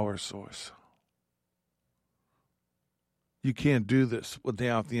a power source. You can't do this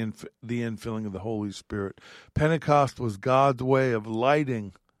without the infilling of the Holy Spirit. Pentecost was God's way of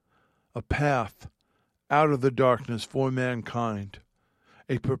lighting a path out of the darkness for mankind,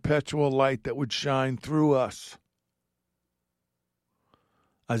 a perpetual light that would shine through us.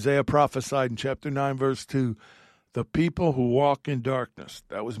 Isaiah prophesied in chapter 9, verse 2, the people who walk in darkness,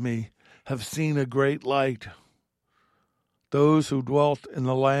 that was me, have seen a great light. Those who dwelt in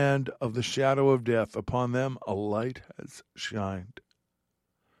the land of the shadow of death, upon them a light has shined.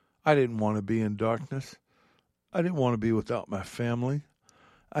 I didn't want to be in darkness. I didn't want to be without my family.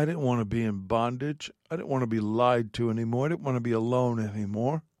 I didn't want to be in bondage. I didn't want to be lied to anymore. I didn't want to be alone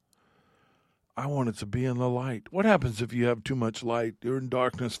anymore. I wanted to be in the light. What happens if you have too much light? You're in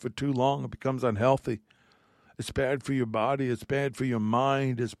darkness for too long. It becomes unhealthy. It's bad for your body. It's bad for your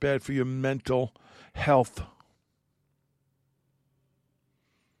mind. It's bad for your mental health.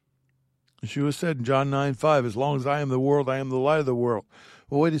 Yeshua said in John 9:5, as long as I am the world, I am the light of the world.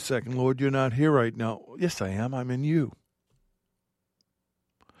 Well, wait a second, Lord, you're not here right now. Yes, I am. I'm in you.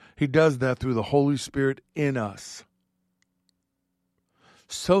 He does that through the Holy Spirit in us.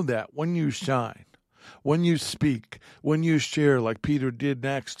 So that when you shine, when you speak, when you share, like Peter did in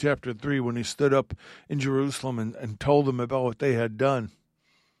Acts chapter 3, when he stood up in Jerusalem and told them about what they had done.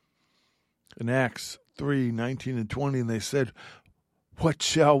 In Acts 3:19 and 20, and they said, what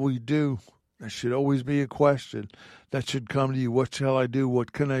shall we do? That should always be a question that should come to you. What shall I do?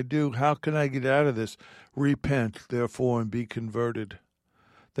 What can I do? How can I get out of this? Repent, therefore, and be converted,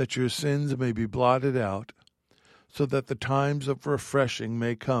 that your sins may be blotted out, so that the times of refreshing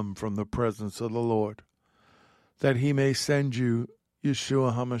may come from the presence of the Lord, that He may send you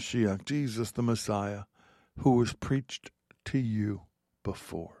Yeshua HaMashiach, Jesus the Messiah, who was preached to you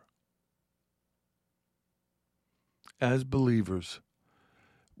before. As believers,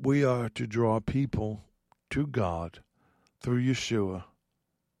 we are to draw people to God through Yeshua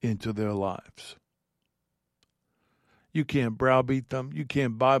into their lives. You can't browbeat them. You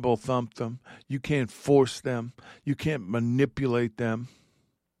can't Bible thump them. You can't force them. You can't manipulate them.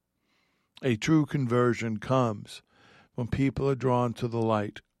 A true conversion comes when people are drawn to the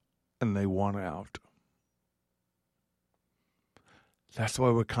light and they want out. That's why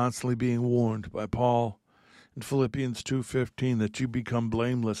we're constantly being warned by Paul in Philippians 2:15 that you become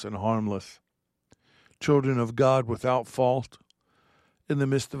blameless and harmless, children of God without fault, in the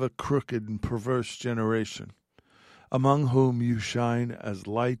midst of a crooked and perverse generation, among whom you shine as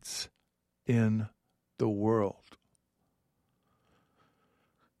lights in the world.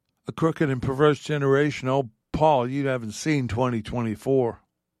 A crooked and perverse generation. Oh, Paul, you haven't seen 2024.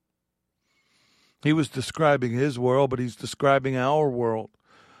 He was describing his world, but he's describing our world.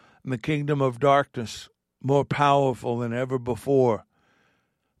 And the kingdom of darkness, more powerful than ever before,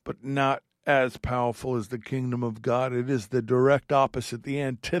 but not as powerful as the kingdom of God. It is the direct opposite, the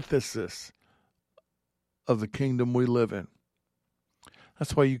antithesis of the kingdom we live in.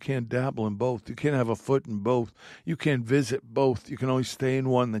 That's why you can't dabble in both. You can't have a foot in both. You can't visit both. You can only stay in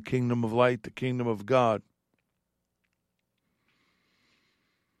one, the kingdom of light, the kingdom of God.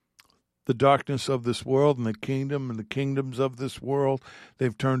 The darkness of this world and the kingdoms of this world,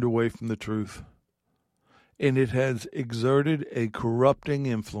 they've turned away from the truth. And it has exerted a corrupting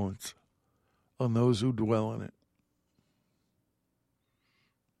influence on those who dwell in it.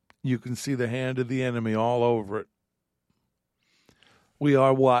 You can see the hand of the enemy all over it. We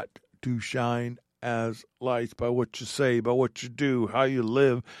are what? To shine as lights by what you say, by what you do, how you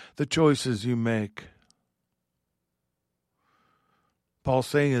live, the choices you make. Paul's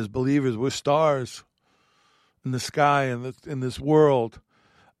saying as believers, we're stars in the sky and in this world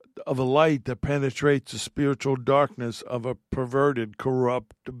of a light that penetrates the spiritual darkness of a perverted,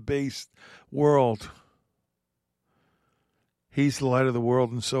 corrupt, debased world. He's the light of the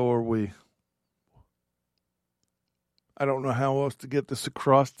world, and so are we. I don't know how else to get this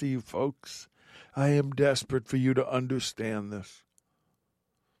across to you, folks. I am desperate for you to understand this.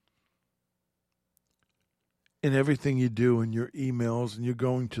 In everything you do, in your emails, and you're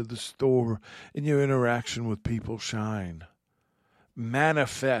going to the store, in your interaction with people, shine.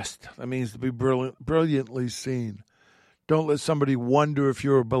 Manifest. That means to be brilliantly seen. Don't let somebody wonder if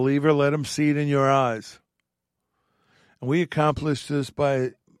you're a believer. Let them see it in your eyes. And we accomplish this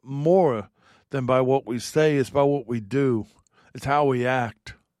by more than by what we say. It's by what we do. It's how we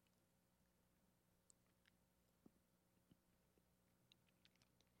act.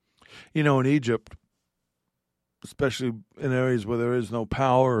 You know, in Egypt, especially in areas where there is no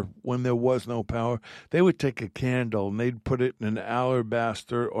power, when there was no power, they would take a candle and they'd put it in an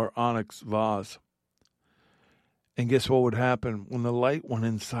alabaster or onyx vase. And guess what would happen? When the light went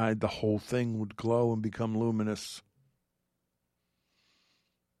inside, the whole thing would glow and become luminous.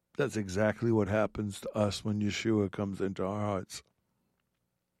 That's exactly what happens to us when Yeshua comes into our hearts.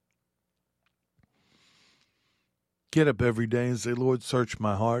 Get up every day and say, Lord, search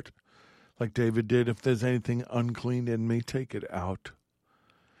my heart. Like David did, if there's anything unclean in me, take it out.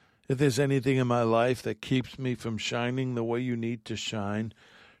 If there's anything in my life that keeps me from shining the way you need to shine,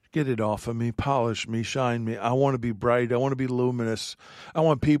 get it off of me, polish me, shine me. I want to be bright. I want to be luminous. I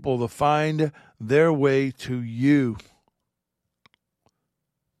want people to find their way to you.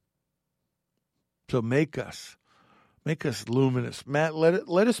 So make us luminous.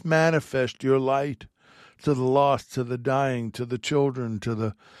 Let us manifest your light to the lost, to the dying, to the children,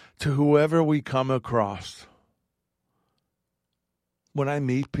 to whoever we come across. When I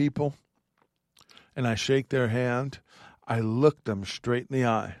meet people and I shake their hand, I look them straight in the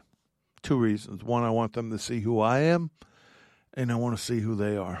eye. 2 reasons. One, I want them to see who I am, and I want to see who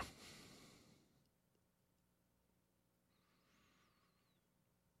they are.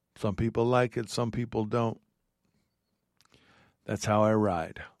 Some people like it, some people don't. That's how I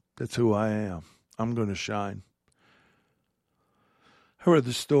ride. That's who I am. I'm going to shine. I read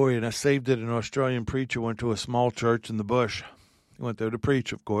the story, and I saved it. An Australian preacher went to a small church in the bush. He went there to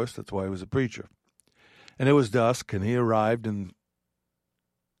preach, of course. That's why he was a preacher. And it was dusk, and he arrived, and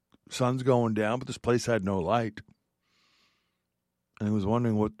the sun's going down, but this place had no light. And he was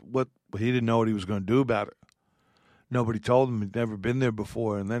wondering what he didn't know what he was going to do about it. Nobody told him. He'd never been there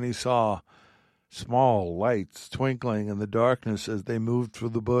before. And then he saw small lights twinkling in the darkness as they moved through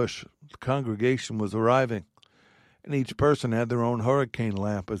the bush. The congregation was arriving, and each person had their own hurricane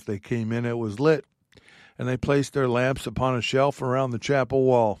lamp. As they came in, it was lit, and they placed their lamps upon a shelf around the chapel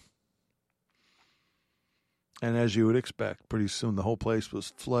wall. And as you would expect, pretty soon the whole place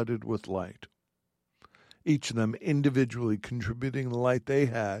was flooded with light, each of them individually contributing the light they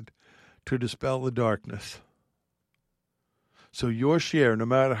had to dispel the darkness. So your share, no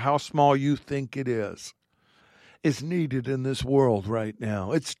matter how small you think it is needed in this world right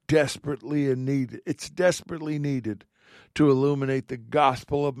now. It's desperately needed. It's desperately needed to illuminate the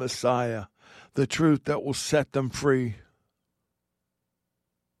gospel of Messiah, the truth that will set them free.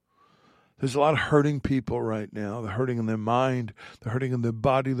 There's a lot of hurting people right now. They're hurting in their mind. They're hurting in their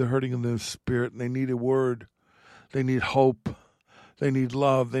body. They're hurting in their spirit. And they need a word. They need hope. They need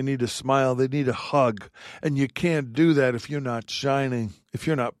love. They need a smile. They need a hug. And you can't do that if you're not shining, if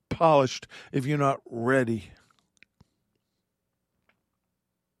you're not polished, if you're not ready.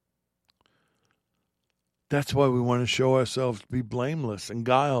 That's why we want to show ourselves to be blameless and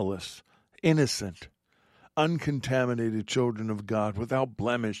guileless, innocent, uncontaminated children of God, without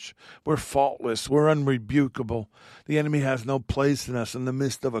blemish. We're faultless. We're unrebukable. The enemy has no place in us in the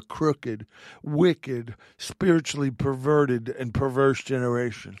midst of a crooked, wicked, spiritually perverted, and perverse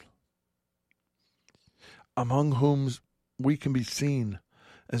generation, among whom we can be seen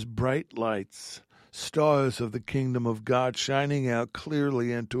as bright lights, stars of the kingdom of God, shining out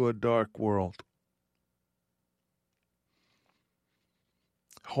clearly into a dark world.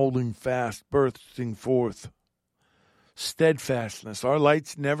 Holding fast, bursting forth, steadfastness, our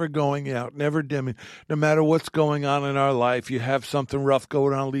light's never going out, never dimming. No matter what's going on in our life, you have something rough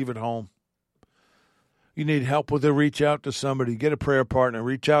going on, leave it home. You need help with it, reach out to somebody, get a prayer partner,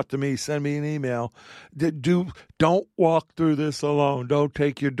 reach out to me, send me an email. Don't walk through this alone. Don't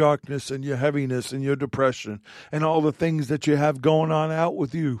take your darkness and your heaviness and your depression and all the things that you have going on out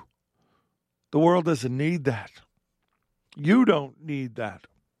with you. The world doesn't need that. You don't need that.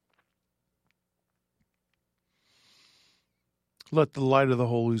 Let the light of the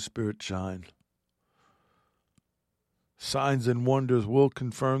Holy Spirit shine. Signs and wonders will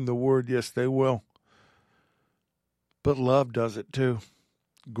confirm the word. Yes, they will. But love does it too.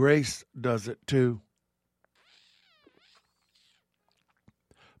 Grace does it too.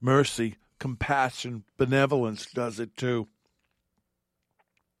 Mercy, compassion, benevolence does it too.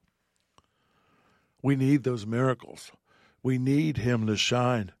 We need those miracles. We need him to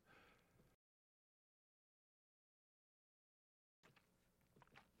shine.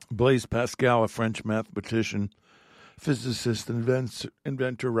 Blaise Pascal, a French mathematician, physicist,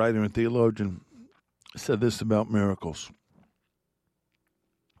 inventor, writer, and theologian, said this about miracles.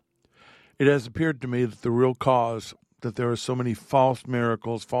 It has appeared to me that the real cause that there are so many false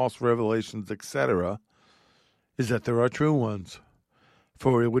miracles, false revelations, etc., is that there are true ones.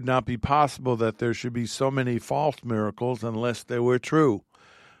 For it would not be possible that there should be so many false miracles unless they were true,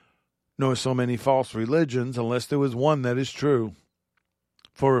 nor so many false religions unless there was one that is true.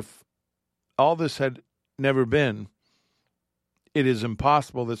 For if all this had never been, it is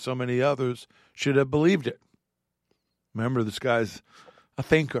impossible that so many others should have believed it. Remember, this guy's a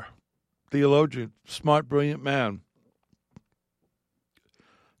thinker, theologian, smart, brilliant man.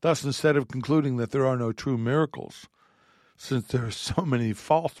 Thus, instead of concluding that there are no true miracles, since there are so many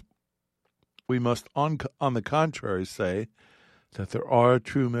false, we must, on the contrary, say that there are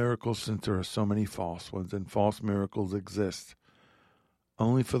true miracles since there are so many false ones, and false miracles exist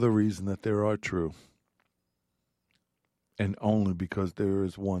only for the reason that there are true, and only because there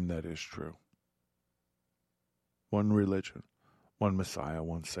is one that is true. One religion, one Messiah,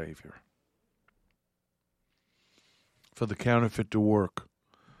 one Savior. For the counterfeit to work,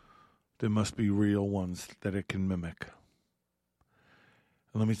 there must be real ones that it can mimic.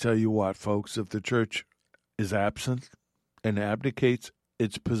 And let me tell you what, folks, if the church is absent and abdicates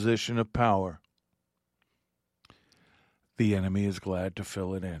its position of power, the enemy is glad to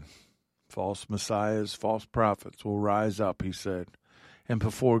fill it in. False messiahs, false prophets will rise up, he said, and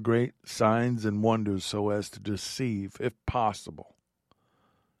perform great signs and wonders so as to deceive, if possible,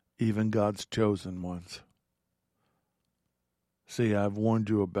 even God's chosen ones. See, I've warned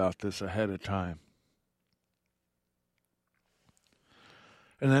you about this ahead of time.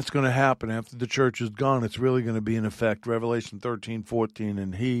 And that's going to happen after the church is gone. It's really going to be in effect. Revelation 13:14,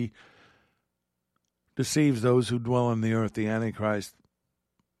 and he deceives those who dwell on the earth, the Antichrist,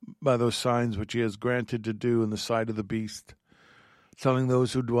 by those signs which he has granted to do in the sight of the beast, telling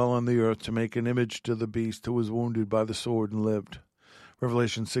those who dwell on the earth to make an image to the beast who was wounded by the sword and lived.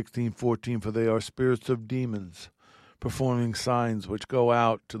 Revelation 16:14, for they are spirits of demons, performing signs which go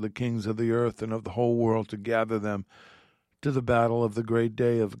out to the kings of the earth and of the whole world to gather them to the battle of the great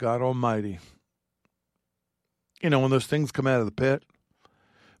day of God Almighty. You know, when those things come out of the pit,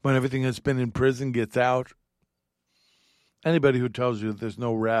 when everything that's been in prison gets out, anybody who tells you that there's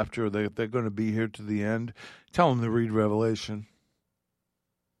no rapture, that they're going to be here to the end, tell them to read Revelation.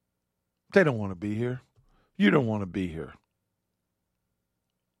 They don't want to be here. You don't want to be here.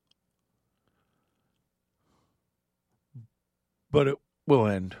 but it will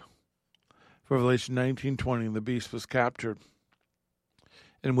end. Revelation 19:20, the beast was captured,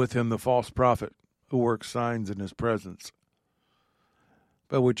 and with him the false prophet who works signs in his presence,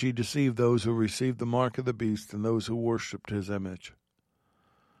 by which he deceived those who received the mark of the beast and those who worshipped his image.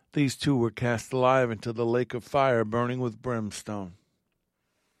 These two were cast alive into the lake of fire burning with brimstone.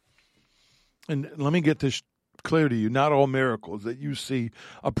 And let me get this clear to you. Not all miracles that you see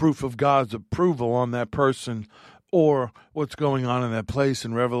are proof of God's approval on that person or what's going on in that place.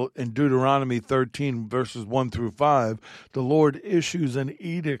 In Deuteronomy 13, verses 1 through 5, the Lord issues an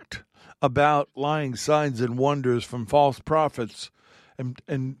edict about lying signs and wonders from false prophets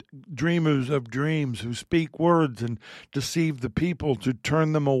and dreamers of dreams who speak words and deceive the people to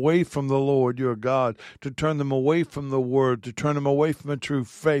turn them away from the Lord your God, to turn them away from the word, to turn them away from the true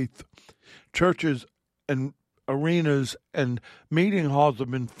faith. Churches and arenas and meeting halls have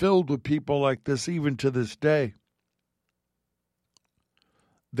been filled with people like this even to this day.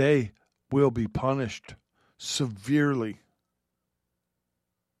 They will be punished severely.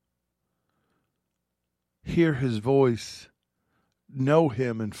 Hear his voice. Know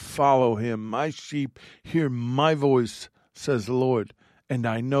him and follow him. My sheep hear my voice, says the Lord, and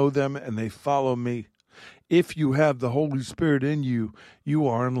I know them and they follow me. If you have the Holy Spirit in you, you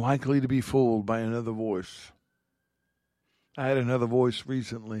are unlikely to be fooled by another voice. I had another voice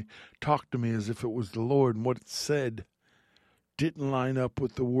recently talk to me as if it was the Lord, and what it said didn't line up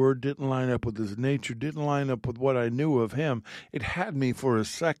with the word, didn't line up with his nature, didn't line up with what I knew of him. It had me for a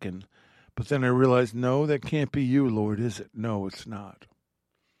second. But then I realized, no, that can't be you, Lord, is it? No, it's not.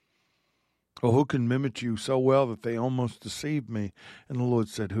 Well, who can mimic you so well that they almost deceived me? And the Lord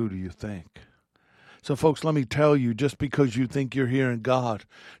said, who do you think? So, folks, let me tell you, just because you think you're hearing God,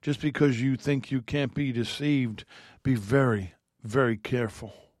 just because you think you can't be deceived, be very, very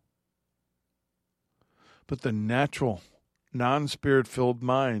careful. But the natural, non-spirit-filled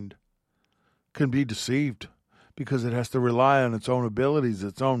mind can be deceived, because it has to rely on its own abilities,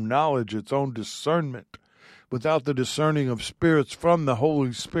 its own knowledge, its own discernment. Without the discerning of spirits from the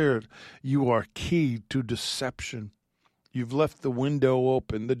Holy Spirit, you are keyed to deception. You've left the window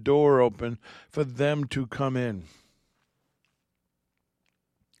open, the door open for them to come in.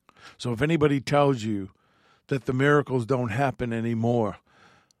 So if anybody tells you that the miracles don't happen anymore,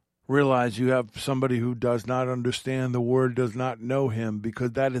 realize you have somebody who does not understand the Word, does not know him,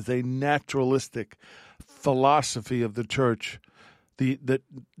 because that is a naturalistic philosophy of the church. The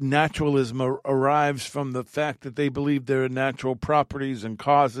naturalism arrives from the fact that they believe there are natural properties and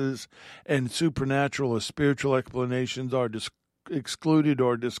causes, and supernatural or spiritual explanations are excluded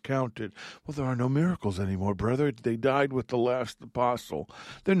or discounted. Well, there are no miracles anymore, brother. They died with the last apostle.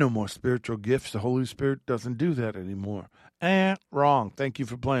 There are no more spiritual gifts. The Holy Spirit doesn't do that anymore. Wrong. Thank you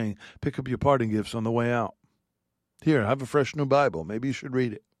for playing. Pick up your parting gifts on the way out. Here, have a fresh new Bible. Maybe you should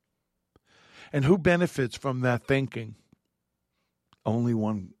read it. And who benefits from that thinking? Only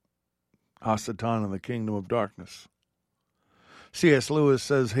one, Hasatan, in the kingdom of darkness. C.S. Lewis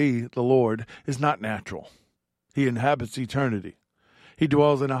says he, the Lord, is not natural. He inhabits eternity. He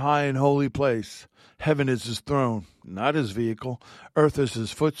dwells in a high and holy place. Heaven is his throne, not his vehicle. Earth is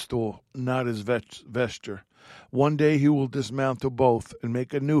his footstool, not his vesture. One day he will dismantle both and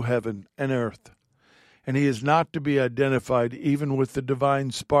make a new heaven and earth. And he is not to be identified even with the divine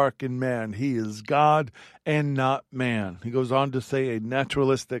spark in man. He is God and not man. He goes on to say a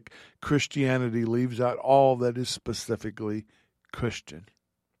naturalistic Christianity leaves out all that is specifically Christian.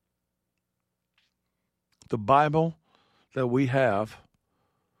 The Bible that we have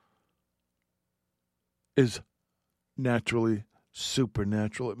is naturally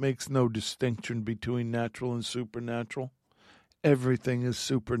supernatural. It makes no distinction between natural and supernatural. Everything is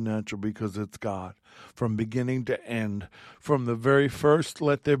supernatural because it's God. From beginning to end, from the very first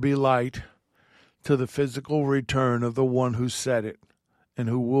let there be light to the physical return of the one who said it and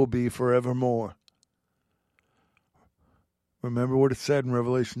who will be forevermore. Remember what it said in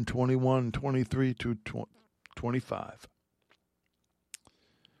Revelation 21, 23 to 25.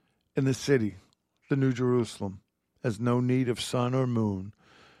 In the city, the New Jerusalem, has no need of sun or moon,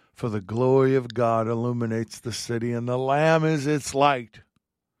 for the glory of God illuminates the city, and the Lamb is its light.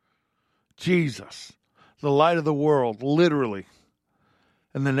 Jesus, the light of the world, literally.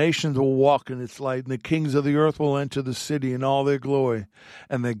 And the nations will walk in its light, and the kings of the earth will enter the city in all their glory.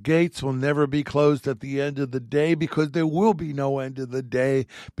 And the gates will never be closed at the end of the day, because there will be no end of the day,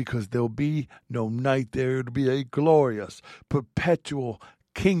 because there will be no night there. It will be a glorious, perpetual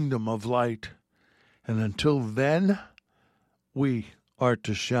kingdom of light. And until then, we are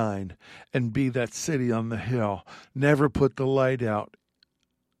to shine and be that city on the hill. Never put the light out.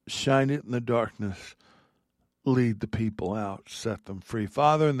 Shine it in the darkness. lead the people out, set them free.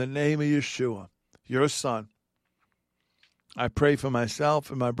 Father, in the name of Yeshua, your Son, I pray for myself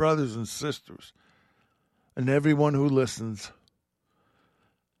and my brothers and sisters and everyone who listens,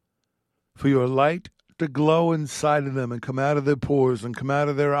 for your light to glow inside of them and come out of their pores and come out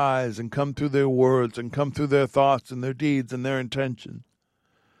of their eyes and come through their words and come through their thoughts and their deeds and their intentions.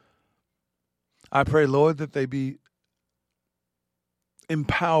 I pray, Lord, that they be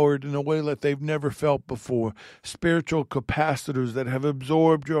empowered in a way that they've never felt before. Spiritual capacitors that have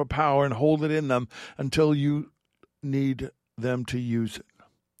absorbed your power and hold it in them until you need them to use it.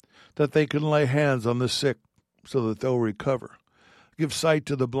 That they can lay hands on the sick so that they'll recover. Give sight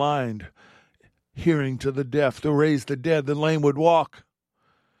to the blind, hearing to the deaf, to raise the dead, the lame would walk.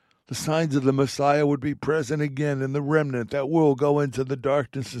 The signs of the Messiah would be present again in the remnant that will go into the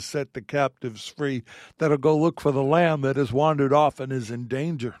darkness to set the captives free, that'll go look for the lamb that has wandered off and is in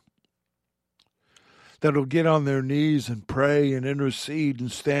danger, that'll get on their knees and pray and intercede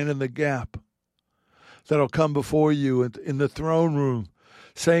and stand in the gap, that'll come before you in the throne room,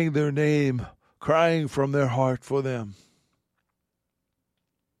 saying their name, crying from their heart for them.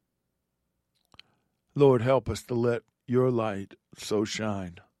 Lord, help us to let your light so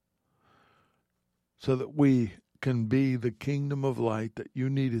shine, so that we can be the kingdom of light that you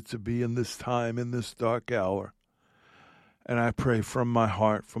need it to be in this time, in this dark hour. And I pray from my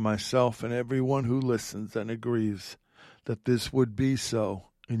heart for myself and everyone who listens and agrees that this would be so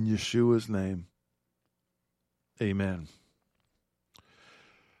in Yeshua's name. Amen.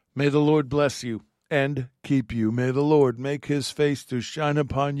 May the Lord bless you and keep you. May the Lord make his face to shine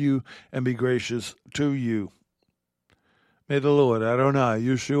upon you and be gracious to you. May the Lord, Adonai,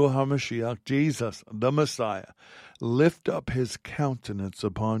 Yeshua HaMashiach, Jesus, the Messiah, lift up his countenance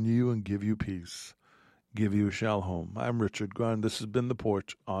upon you and give you peace, give you shalom. I'm Richard Grund. This has been The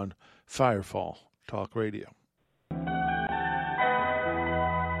Porch on Firefall Talk Radio.